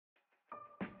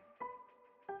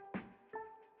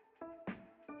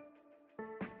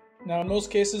Now, in most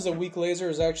cases, a weak laser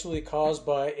is actually caused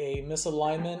by a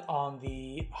misalignment on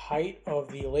the height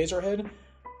of the laser head.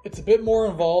 It's a bit more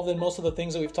involved than most of the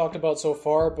things that we've talked about so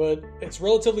far, but it's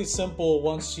relatively simple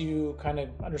once you kind of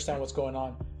understand what's going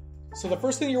on. So the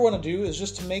first thing you want to do is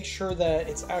just to make sure that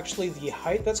it's actually the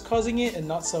height that's causing it and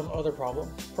not some other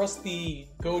problem. Press the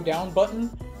go down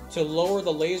button to lower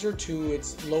the laser to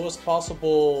its lowest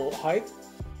possible height.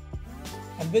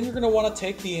 And then you're going to want to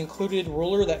take the included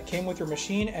ruler that came with your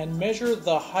machine and measure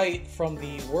the height from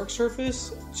the work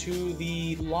surface to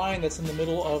the line that's in the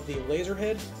middle of the laser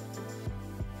head.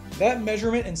 That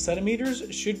measurement in centimeters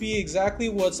should be exactly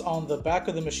what's on the back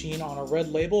of the machine on a red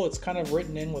label. It's kind of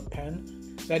written in with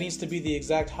pen. That needs to be the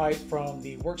exact height from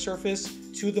the work surface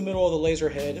to the middle of the laser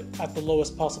head at the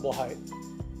lowest possible height.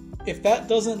 If that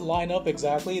doesn't line up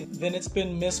exactly, then it's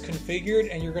been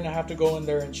misconfigured and you're going to have to go in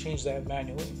there and change that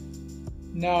manually.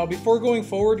 Now, before going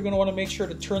forward, you're going to want to make sure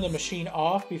to turn the machine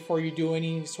off before you do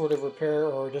any sort of repair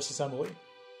or disassembly.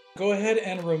 Go ahead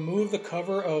and remove the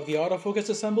cover of the autofocus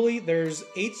assembly. There's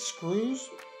 8 screws.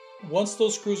 Once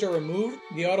those screws are removed,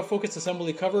 the autofocus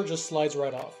assembly cover just slides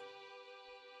right off.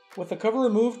 With the cover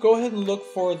removed, go ahead and look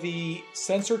for the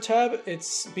sensor tab.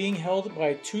 It's being held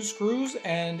by 2 screws,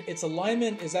 and its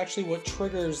alignment is actually what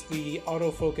triggers the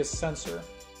autofocus sensor.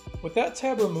 With that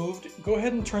tab removed, go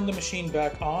ahead and turn the machine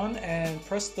back on and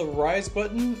press the rise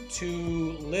button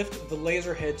to lift the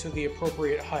laser head to the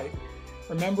appropriate height.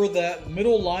 Remember that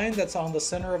middle line that's on the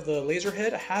center of the laser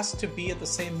head has to be at the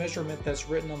same measurement that's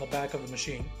written on the back of the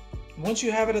machine. Once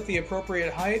you have it at the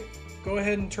appropriate height, go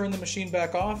ahead and turn the machine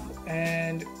back off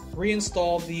and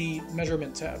reinstall the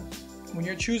measurement tab. When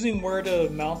you're choosing where to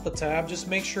mount the tab, just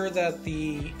make sure that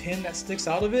the pin that sticks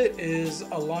out of it is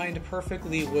aligned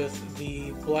perfectly with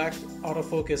the black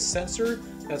autofocus sensor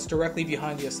that's directly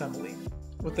behind the assembly.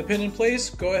 With the pin in place,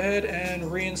 go ahead and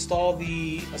reinstall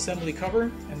the assembly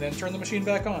cover and then turn the machine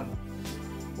back on.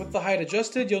 With the height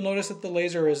adjusted, you'll notice that the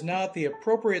laser is now at the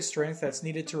appropriate strength that's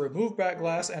needed to remove back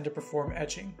glass and to perform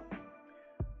etching.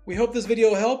 We hope this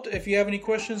video helped. If you have any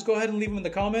questions, go ahead and leave them in the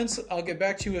comments. I'll get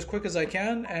back to you as quick as I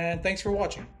can, and thanks for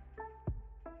watching.